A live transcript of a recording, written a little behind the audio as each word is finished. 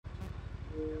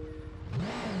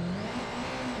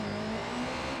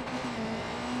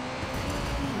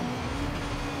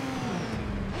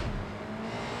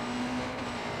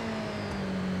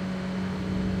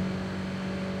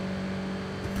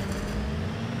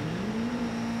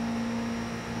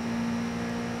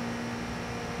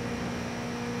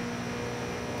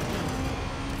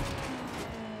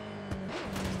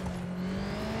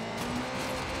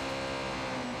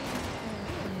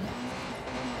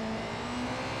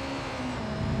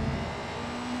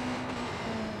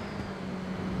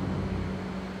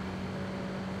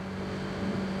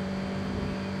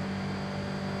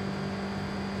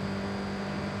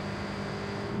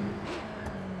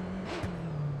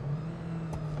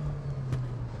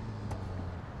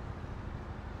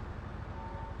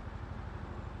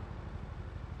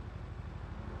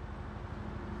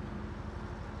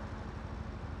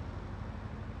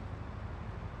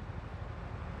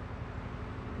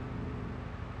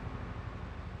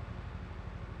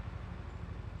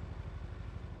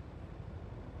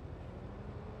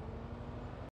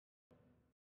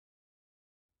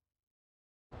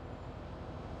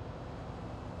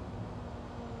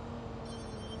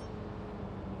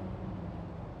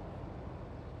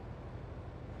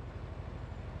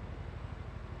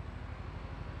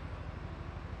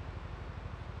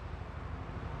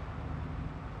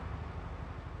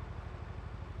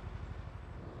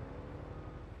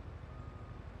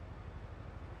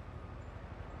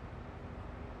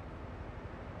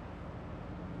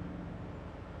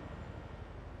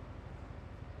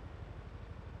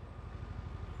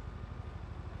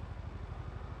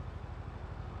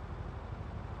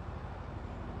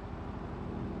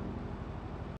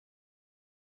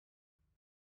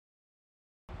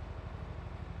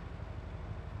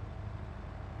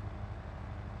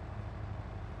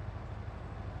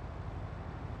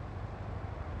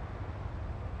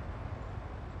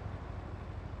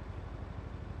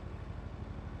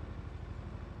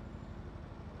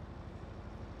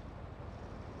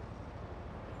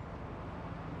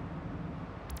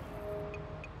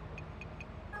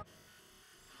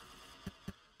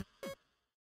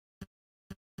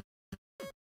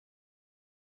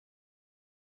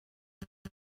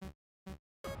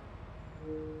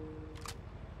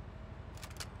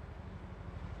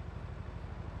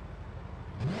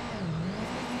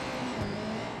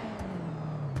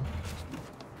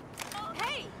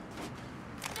Hey!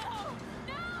 No!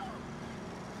 No!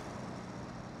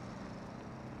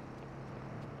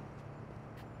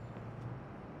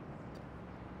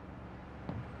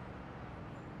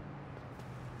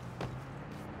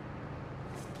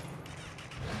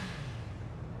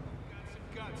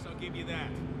 Guts, I'll give you that.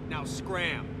 Now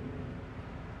scram.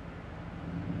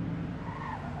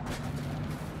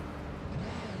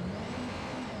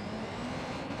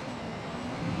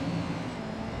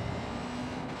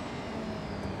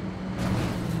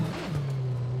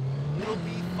 It'll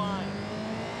be fine.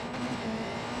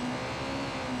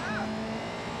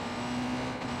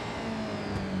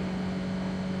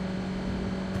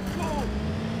 Whoa!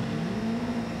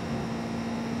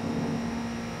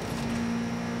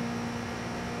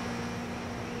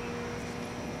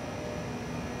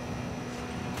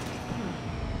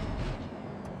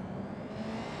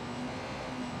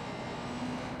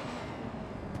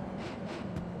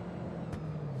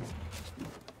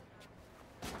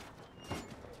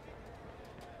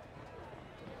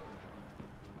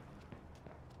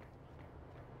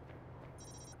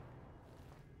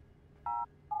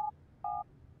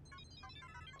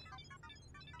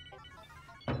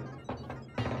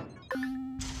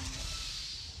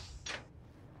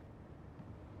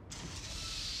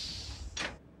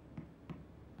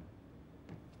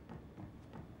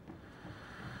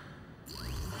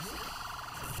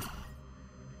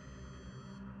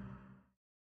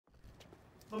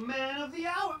 The man of the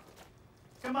hour.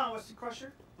 Come on, Westy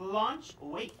Crusher. The launch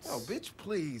waits. Oh, bitch,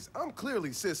 please. I'm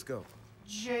clearly Cisco.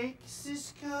 Jake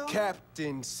Sisko?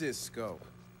 Captain Cisco.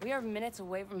 We are minutes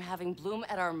away from having Bloom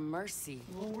at our mercy.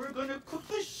 Well, we're gonna cook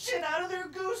the shit out of their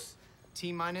goose.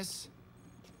 T-minus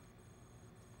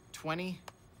 20,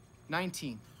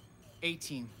 19,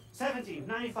 18. 17,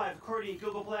 95, Cordy,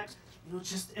 Googleplex. You know,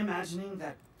 just imagining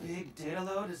that big data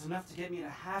load is enough to get me to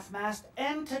half-mast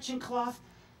and touching cloth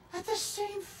at the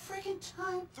same friggin'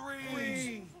 time.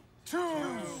 3, 2,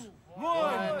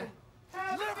 1.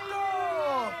 Lift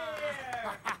off!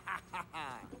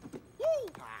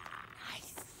 Woo!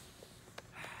 Nice.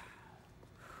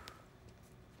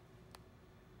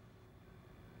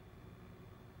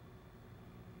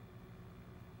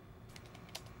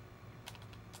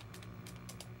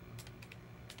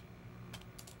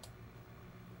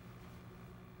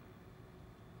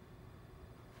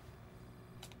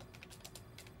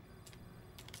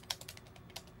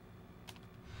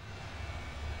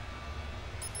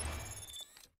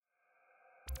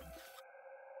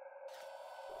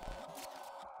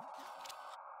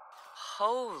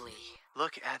 Holy.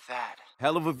 Look at that.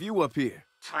 Hell of a view up here.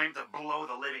 Time to blow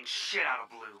the living shit out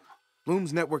of Bloom.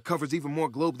 Bloom's network covers even more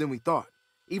globe than we thought.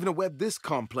 Even a web this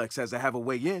complex has to have a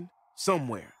way in,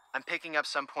 somewhere. I'm picking up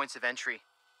some points of entry.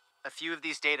 A few of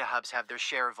these data hubs have their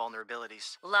share of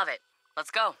vulnerabilities. Love it.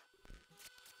 Let's go.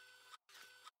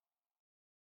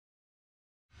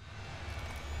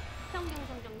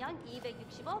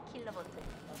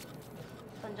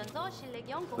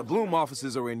 The Bloom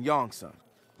offices are in Yongsan.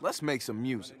 Let's make some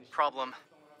music. Problem.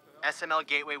 SML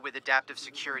gateway with adaptive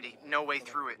security. No way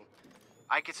through it.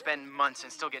 I could spend months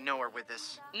and still get nowhere with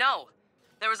this. No.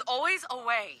 There is always a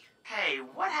way. Hey,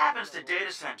 what happens to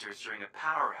data centers during a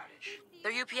power outage?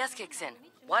 Their UPS kicks in.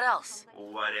 What else?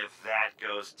 What if that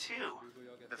goes too?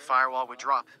 The firewall would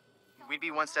drop. We'd be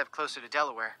one step closer to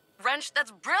Delaware. Wrench, that's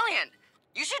brilliant.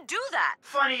 You should do that.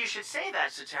 Funny you should say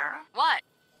that, Satara. What?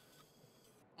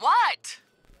 What?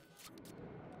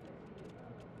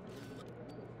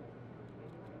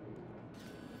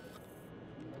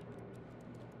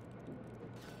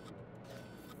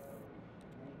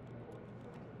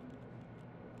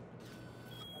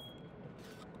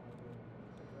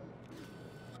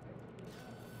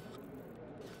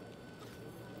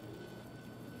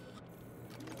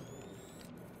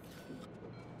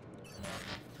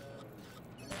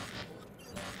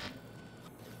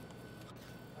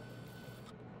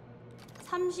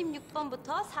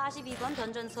 (36번부터 42번)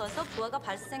 던전소에서 부하가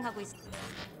발생하고 있습니다.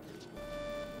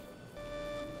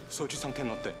 소지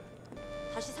상태는 어때?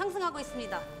 다시 상승하고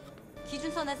있습니다.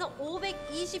 기준선에서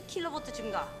 520kV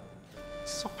증가.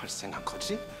 썩 발생한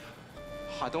거지?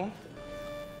 하동?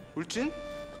 울진?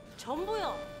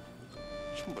 전부요.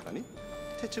 전부라니?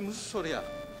 대체 무슨 소리야?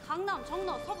 강남,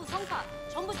 정로, 서부, 성파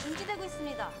전부 중지되고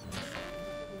있습니다.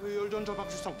 왜 열전자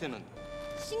박수 상태는?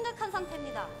 심각한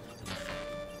상태입니다.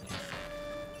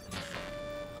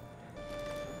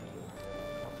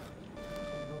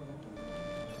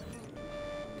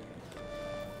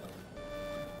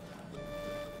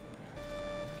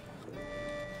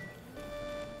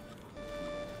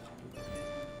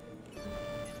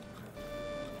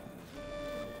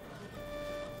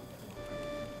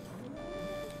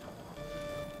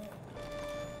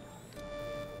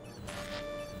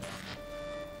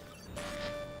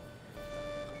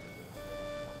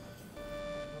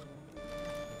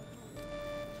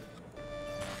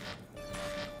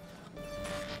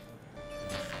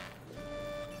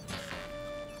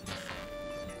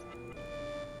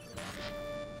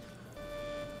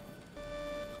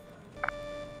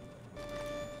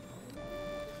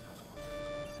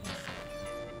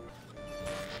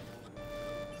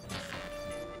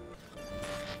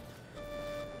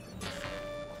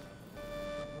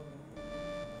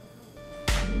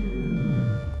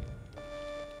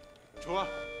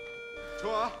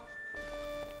 좋아.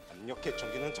 압력계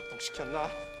전기는 작동시켰나?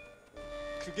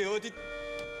 그게 어디...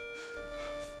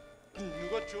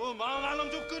 누가 줘? 망 알람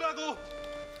좀 끄라고!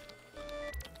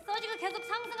 서지가 계속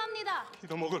상승합니다.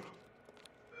 잃어먹을.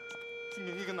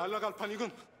 분명히 이건 날아갈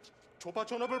판이군. 줘봐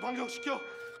전압을 반경시켜.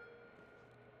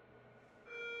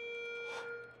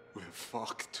 We're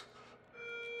fucked.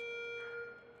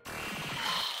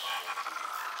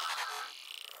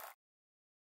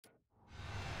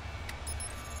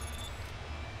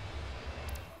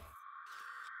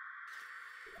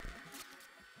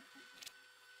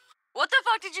 What the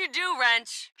fuck did you do,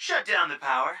 Wrench? Shut down the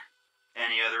power.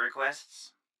 Any other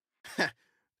requests?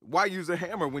 Why use a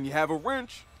hammer when you have a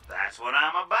wrench? That's what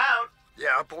I'm about.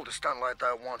 Yeah, I pulled a stunt like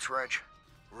that once, Wrench.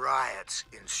 Riots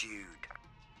ensued.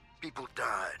 People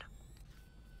died.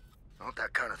 I hope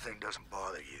that kind of thing doesn't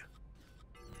bother you.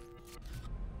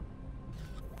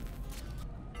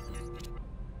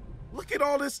 Look at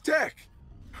all this tech.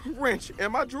 Wrench,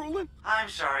 am I drooling? I'm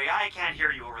sorry, I can't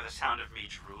hear you over the sound of me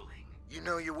drooling. You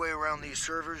know your way around these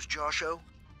servers, Josho?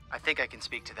 I think I can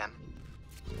speak to them.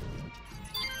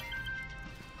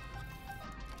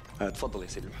 تفضل يا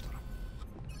سيدي المحترم.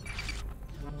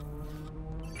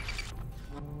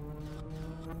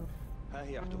 ها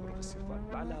هي أحد غرف السيرفر،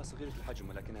 لعلها صغيرة الحجم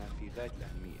ولكنها في غاية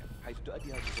الأهمية، حيث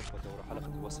تؤدي هذه الغرفة دور حلقة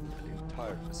الوصل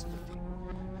الانتاير فاسيلتي،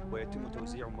 ويتم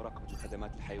توزيع ومراقبة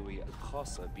الخدمات الحيوية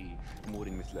الخاصة بأمور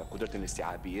مثل قدرتنا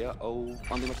الاستيعابية أو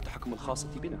أنظمة التحكم الخاصة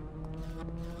بنا.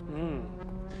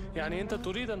 يعني أنت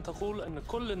تريد أن تقول أن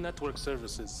كل النتورك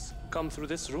سيرفيسز come through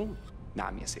this room؟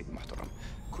 نعم يا سيدي المحترم.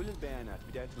 كل البيانات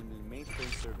بداية من المين فريم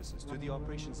سيرفيسز to the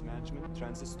operations management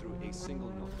transits through a single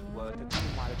node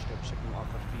وتتم معالجتها بشكل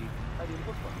آخر في هذه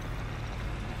الغرفة.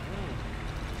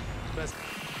 بس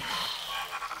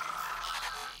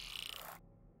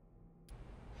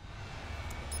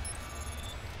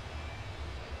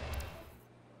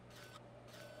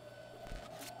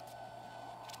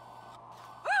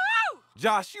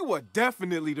Josh, you are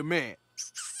definitely the man.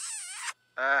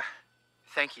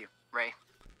 Thank you, Ray.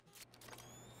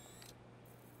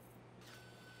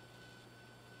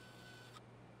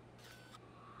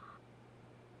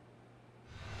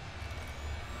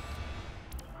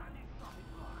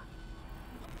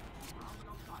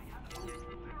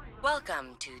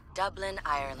 Welcome to Dublin,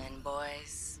 Ireland,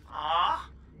 boys. Aw,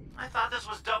 I thought this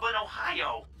was Dublin,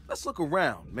 Ohio. Let's look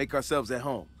around, make ourselves at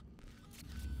home.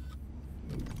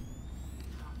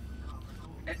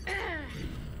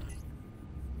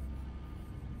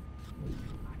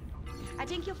 I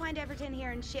think you'll find everything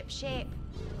here in ship shape.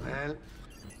 Well,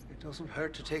 it doesn't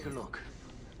hurt to take a look.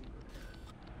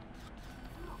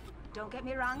 Don't get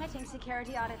me wrong, I think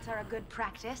security audits are a good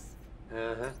practice.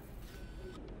 Uh-huh.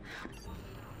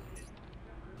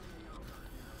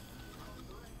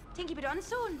 Think you'll be done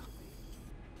soon?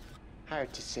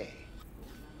 Hard to say.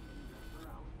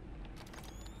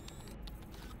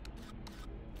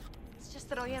 It's just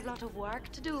that I have a lot of work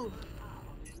to do.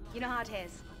 You know how it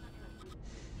is.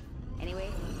 Anyway,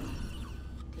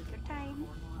 take your time.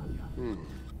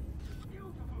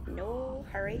 No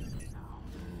hurry.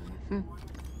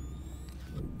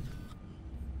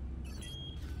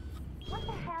 What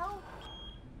the hell?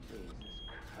 Jesus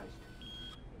Christ.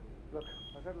 Look,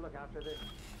 I've got to look after this.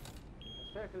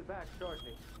 I'll circle back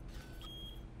shortly.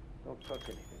 Don't touch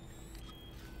anything.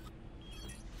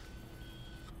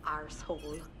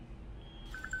 Arsehole.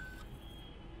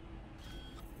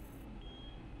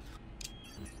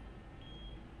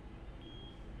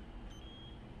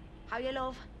 How you,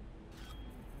 love?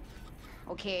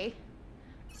 Okay.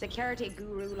 Security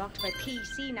guru locked my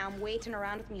PC. Now I'm waiting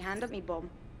around with me hand up me bum.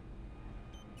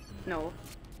 No.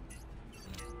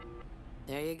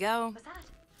 There you go. What's that?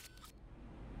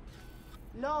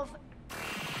 Love.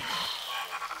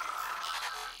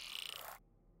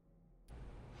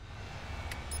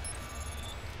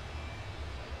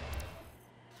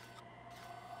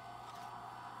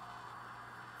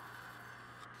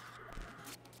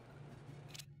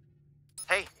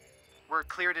 Hey, we're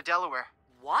clear to Delaware.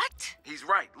 What? He's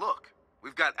right, look.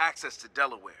 We've got access to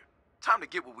Delaware. Time to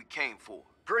get what we came for.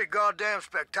 Pretty goddamn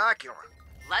spectacular.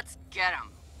 Let's get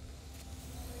him.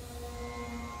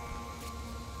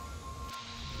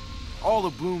 All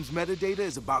of Bloom's metadata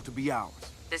is about to be ours.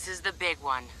 This is the big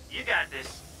one. You got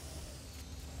this.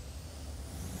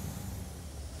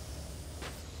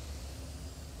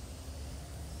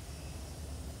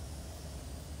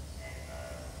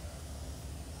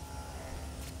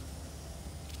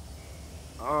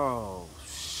 Oh,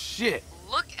 shit.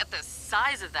 Look at the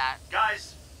size of that.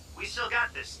 Guys, we still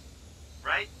got this,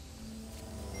 right?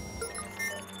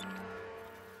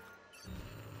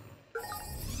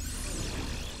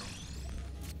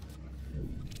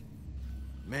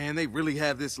 Man, they really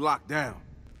have this locked down.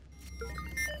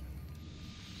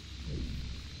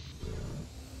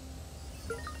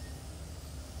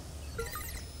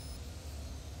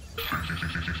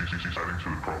 Adding to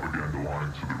the propaganda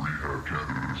line to the rehab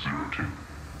candidate 02.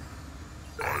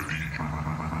 ID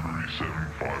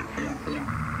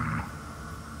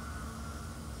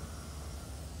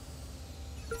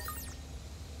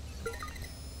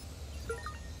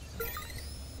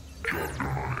Job done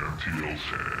on MTLC.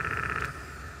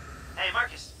 Hey,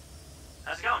 Marcus.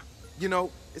 How's it going? You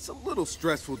know, it's a little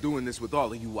stressful doing this with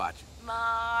all of you watching.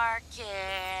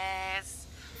 Marcus.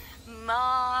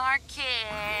 Marcus.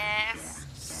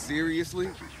 Seriously?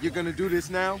 You're gonna do this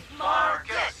now?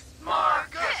 Marcus!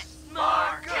 Marcus!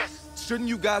 Marcus! Shouldn't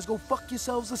you guys go fuck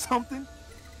yourselves or something?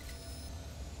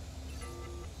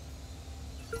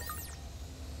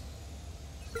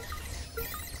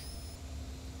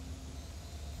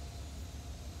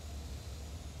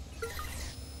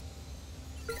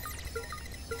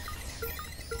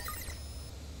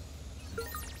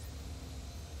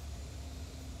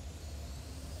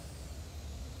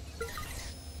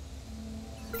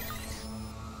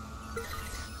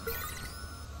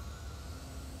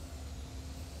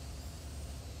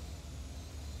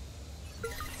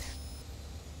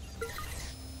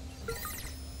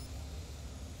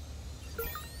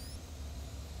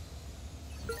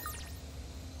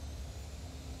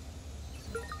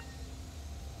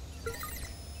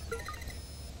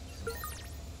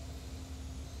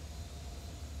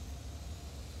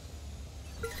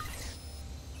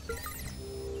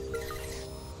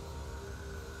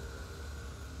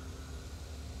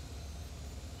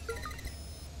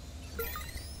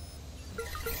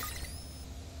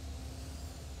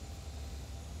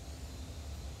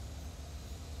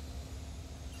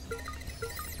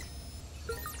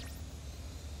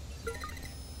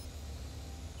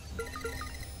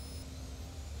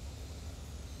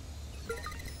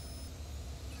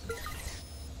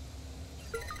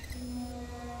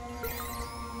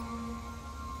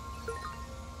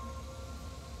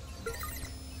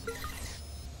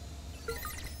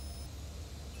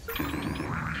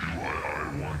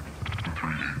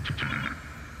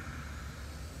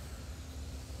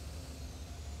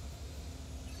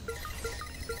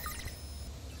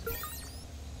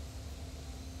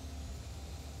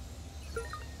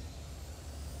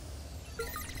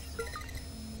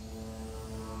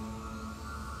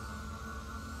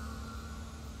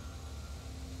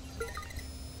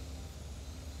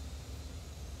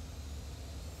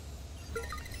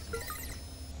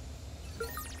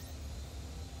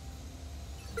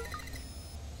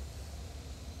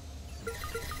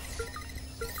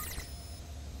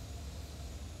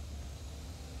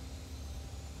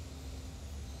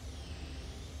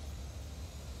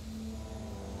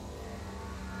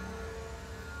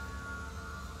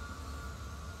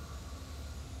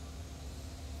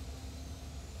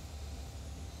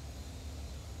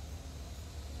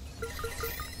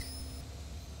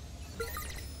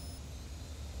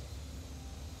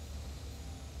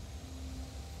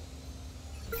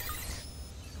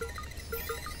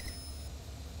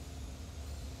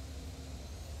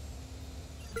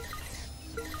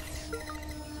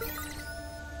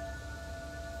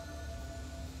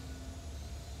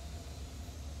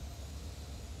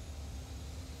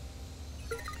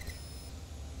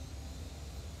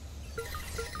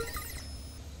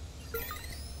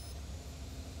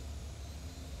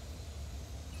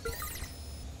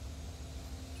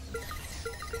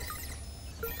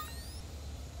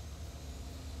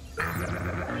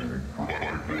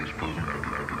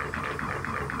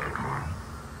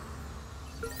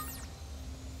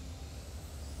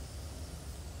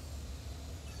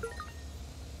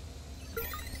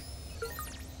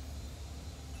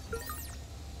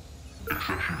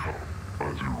 Exception code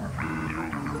 5000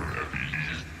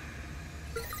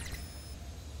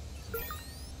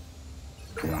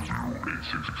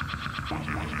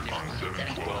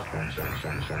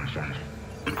 FE.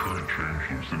 The current change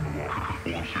lives in the log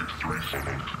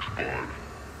 463765.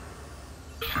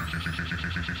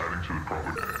 Adding to the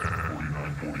proper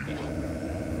 4944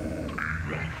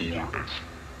 814S.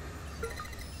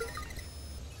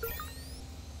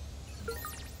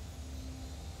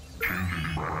 Changing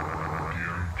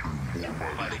PM to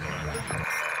 459.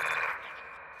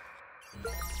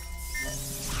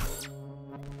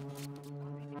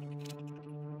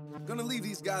 Gonna leave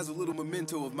these guys a little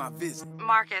memento of my visit.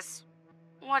 Marcus,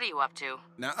 what are you up to?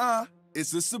 Nuh-uh,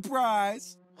 it's a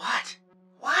surprise. What?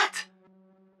 What?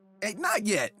 Hey, not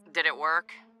yet. Did it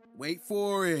work? Wait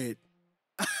for it.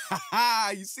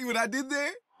 You see what I did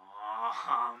there?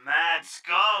 Oh, mad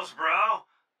skulls, bro.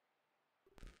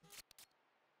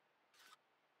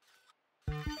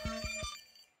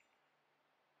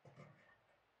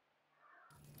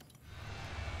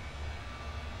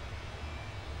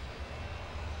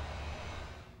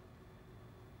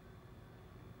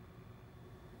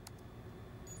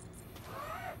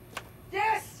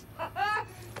 Yes!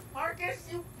 Marcus,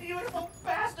 you beautiful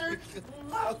bastard!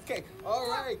 Okay, all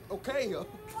right, okay. Oh,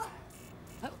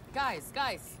 guys,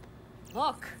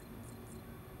 look.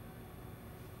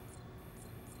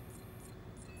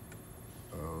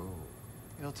 Oh.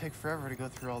 It'll take forever to go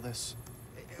through all this.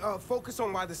 Focus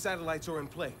on why the satellites are in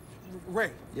play.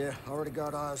 Ray. Yeah, already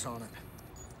got eyes on it.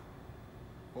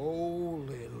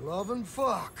 Holy lovin'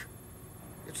 fuck.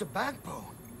 It's a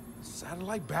backbone.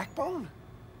 Satellite backbone?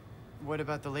 What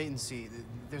about the latency?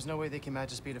 There's no way they can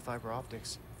match the speed of fiber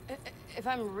optics. If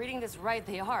I'm reading this right,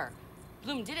 they are.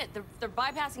 Bloom did it. They're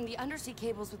bypassing the undersea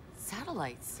cables with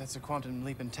satellites. That's a quantum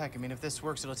leap in tech. I mean, if this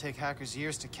works, it'll take hackers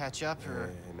years to catch up, or...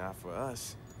 Not for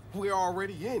us. We're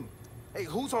already in. Hey,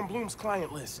 who's on Bloom's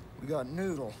client list? We got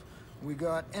Noodle. We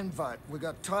got Invite. We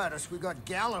got Titus. We got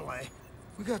Galilee.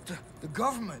 We got the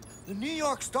government. The New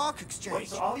York Stock Exchange. Wait,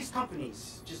 so all these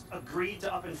companies just agreed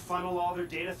to up and funnel all their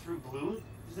data through Bloom?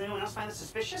 Does anyone else find this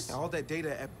suspicious? All that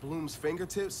data at Bloom's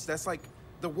fingertips, that's like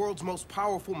the world's most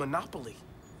powerful monopoly.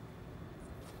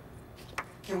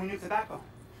 Can we nuke the backbone?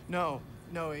 No,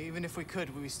 even if we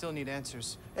could, we still need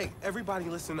answers. Hey, everybody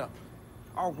listen up.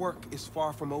 Our work is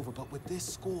far from over, but with this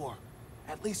score,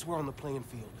 at least we're on the playing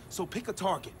field. So pick a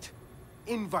target.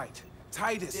 Invite,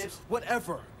 Titus, Dibs.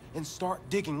 whatever, and start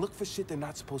digging. Look for shit they're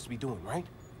not supposed to be doing, right?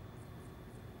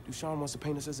 Dushan wants to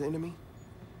paint us as an enemy?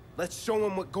 Let's show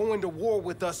him what going to war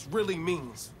with us really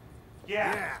means.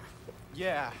 Yeah.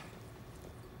 Yeah.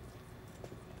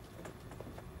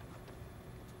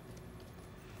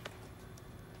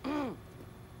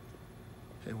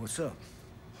 Hey, what's up?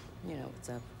 You know what's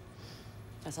up.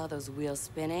 I saw those wheels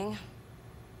spinning.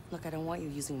 Look, I don't want you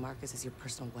using Marcus as your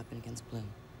personal weapon against Bloom.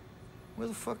 Where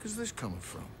the fuck is this coming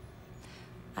from?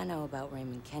 I know about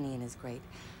Raymond Kenny and his great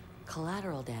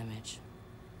collateral damage.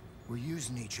 We're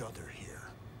using each other here.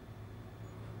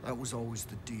 That was always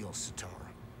the deal, Satara.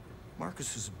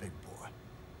 Marcus is a big boy.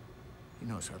 He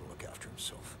knows how to look after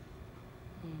himself.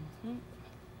 Mm-hmm.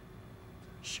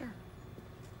 Sure.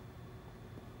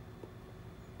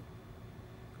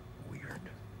 Weird.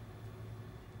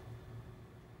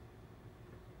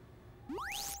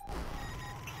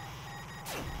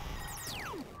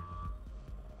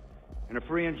 In a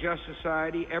free and just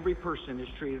society, every person is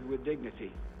treated with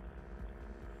dignity.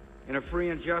 In a free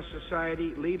and just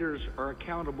society, leaders are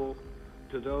accountable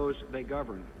to those they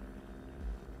govern.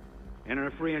 And in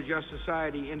a free and just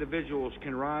society, individuals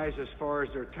can rise as far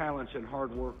as their talents and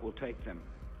hard work will take them.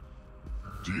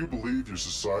 Do you believe your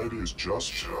society is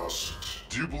just?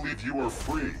 Do you believe you are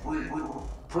free?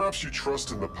 Perhaps you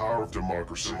trust in the power of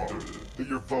democracy, that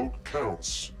your vote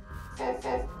counts.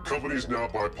 Companies now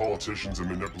buy politicians and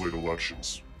manipulate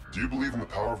elections. Do you believe in the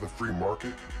power of the free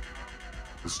market?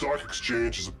 The stock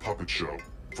exchange is a puppet show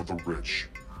for the rich.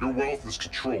 Your wealth is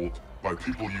controlled by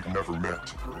people you've never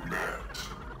met.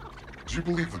 Do you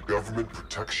believe the government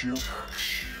protects you?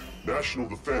 National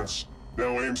defense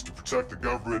now aims to protect the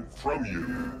government from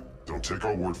you. Don't take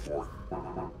our word for it.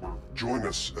 Join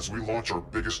us as we launch our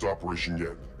biggest operation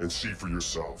yet, and see for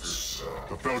yourselves.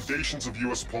 The foundations of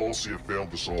U.S. policy have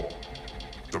failed us all.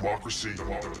 Democracy,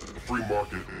 free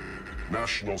market,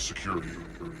 national security.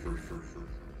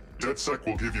 DedSec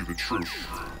will give you the truth.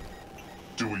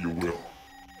 Do what you will.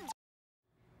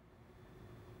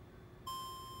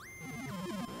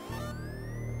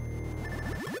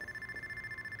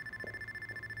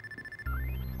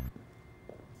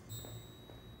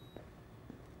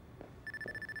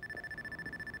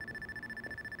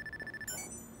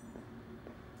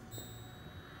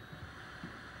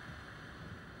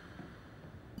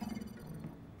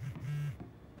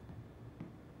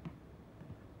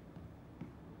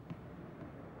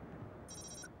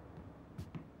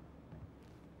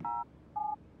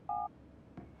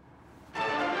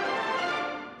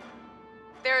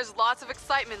 There's lots of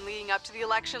excitement leading up to the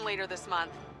election later this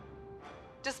month.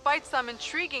 Despite some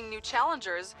intriguing new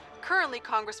challengers, currently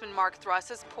Congressman Mark Thruss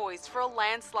is poised for a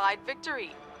landslide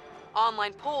victory.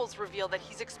 Online polls reveal that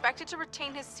he's expected to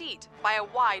retain his seat by a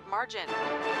wide margin.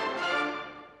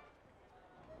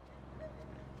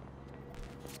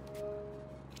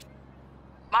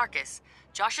 Marcus,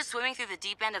 Josh is swimming through the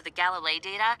deep end of the Galilei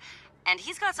data, and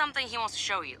he's got something he wants to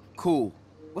show you. Cool.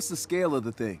 What's the scale of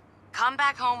the thing? Come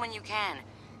back home when you can.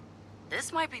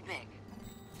 This might be big.